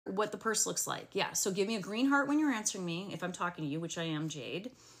what the purse looks like. Yeah, so give me a green heart when you're answering me, if I'm talking to you, which I am,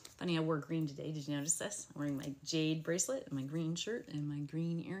 Jade. Funny, I wore green today. Did you notice this? I'm wearing my jade bracelet and my green shirt and my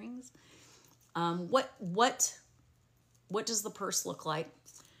green earrings. What does the purse look like?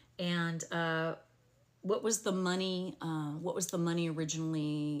 And what was the money? What was the money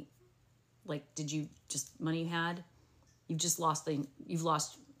originally? Like, did you just money you had? You've lost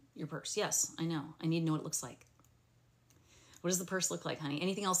your purse. Yes, I know. I need to know what it looks like. What does the purse look like, honey?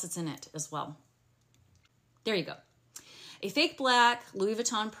 Anything else that's in it as well? There you go. A fake black Louis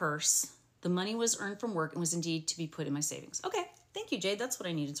Vuitton purse. The money was earned from work and was indeed to be put in my savings. Okay, thank you, Jade. That's what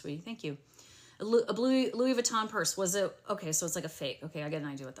I needed, sweetie. Thank you. A Louis Vuitton purse. Was it? Okay, so it's like a fake. Okay, I get an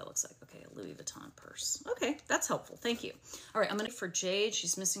idea what that looks like. Okay, a Louis Vuitton purse. Okay, that's helpful. Thank you. All right, I'm going to for Jade.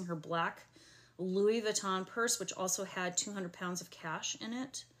 She's missing her black Louis Vuitton purse, which also had 200 pounds of cash in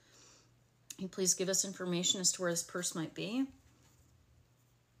it. Can you please give us information as to where this purse might be?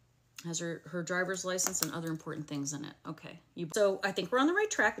 Has her driver's license and other important things in it. Okay. So I think we're on the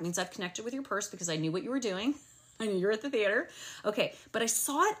right track. It means I've connected with your purse because I knew what you were doing. I knew you were at the theater. Okay, but I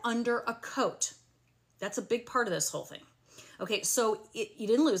saw it under a coat. That's a big part of this whole thing. Okay, so you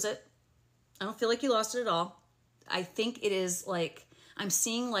didn't lose it. I don't feel like you lost it at all. I think it is like, I'm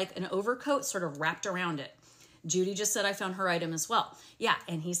seeing like an overcoat sort of wrapped around it. Judy just said I found her item as well. Yeah,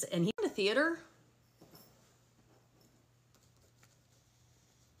 and he's in the theater.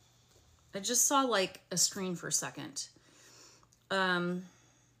 I just saw like a screen for a second. Is that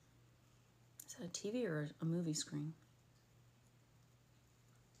a TV or a movie screen?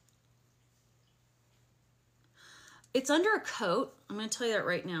 It's under a coat. I'm going to tell you that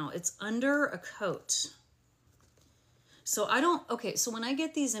right now. It's under a coat. So so when I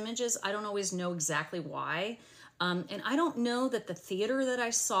get these images, I don't always know exactly why. And I don't know that the theater that I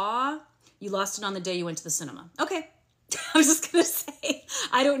saw, you lost it on the day you went to the cinema. Okay. I was just going to say,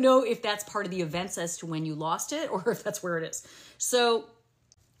 I don't know if that's part of the events as to when you lost it or if that's where it is. So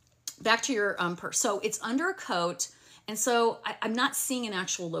back to your purse. So it's under a coat. And so I'm not seeing an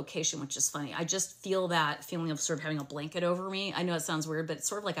actual location, which is funny. I just feel that feeling of sort of having a blanket over me. I know it sounds weird, but it's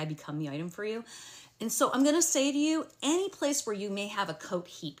sort of like I become the item for you. And so I'm going to say to you, any place where you may have a coat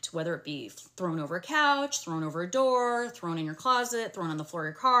heaped, whether it be thrown over a couch, thrown over a door, thrown in your closet, thrown on the floor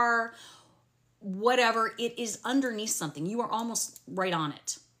of your car, whatever, it is underneath something. You are almost right on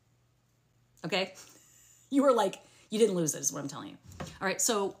it. Okay? You were like, you didn't lose it is what I'm telling you. All right,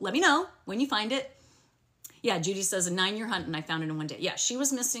 so let me know when you find it. Yeah, Judy says a 9-year hunt and I found it in one day. Yeah, she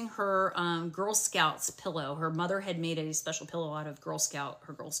was missing her Girl Scouts pillow. Her mother had made a special pillow out of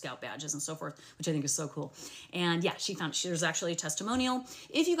her Girl Scout badges and so forth, which I think is so cool. And yeah, she found it. There's actually a testimonial.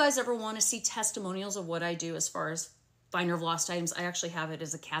 If you guys ever want to see testimonials of what I do as far as Finder of Lost Items, I actually have it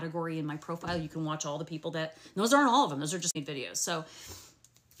as a category in my profile. You can watch all the people that, those aren't all of them. Those are just made videos. So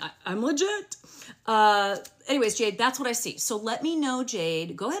I'm legit. Anyways, Jade, that's what I see. So let me know,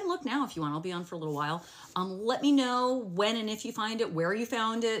 Jade. Go ahead and look now if you want. I'll be on for a little while. Let me know when and if you find it, where you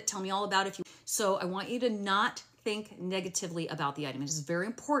found it. Tell me all about it. So I want you to not think negatively about the item. It is very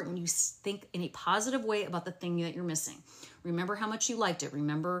important you think in a positive way about the thing that you're missing. Remember how much you liked it.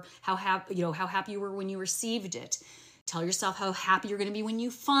 Remember how happy you were when you received it. Tell yourself how happy you're going to be when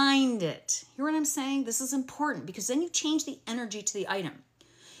you find it. Hear what I'm saying? This is important because then you change the energy to the item.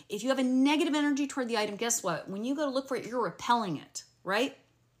 If you have a negative energy toward the item, guess what? When you go to look for it, you're repelling it, right?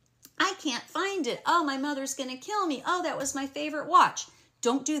 I can't find it. Oh, my mother's going to kill me. Oh, that was my favorite watch.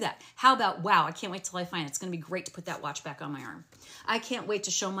 Don't do that. How about, wow, I can't wait till I find it. It's going to be great to put that watch back on my arm. I can't wait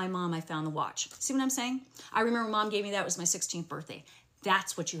to show my mom I found the watch. See what I'm saying? I remember mom gave me that. It was my 16th birthday.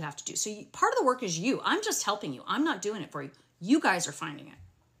 That's what you have to do. So part of the work is you. I'm just helping you. I'm not doing it for you. You guys are finding it,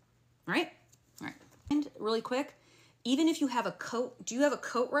 right? All right. And really quick, even if you have a coat, do you have a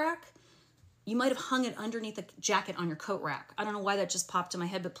coat rack? You might have hung it underneath a jacket on your coat rack. I don't know why that just popped in my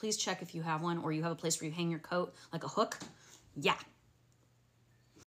head, but please check if you have one or you have a place where you hang your coat, like a hook. Yeah,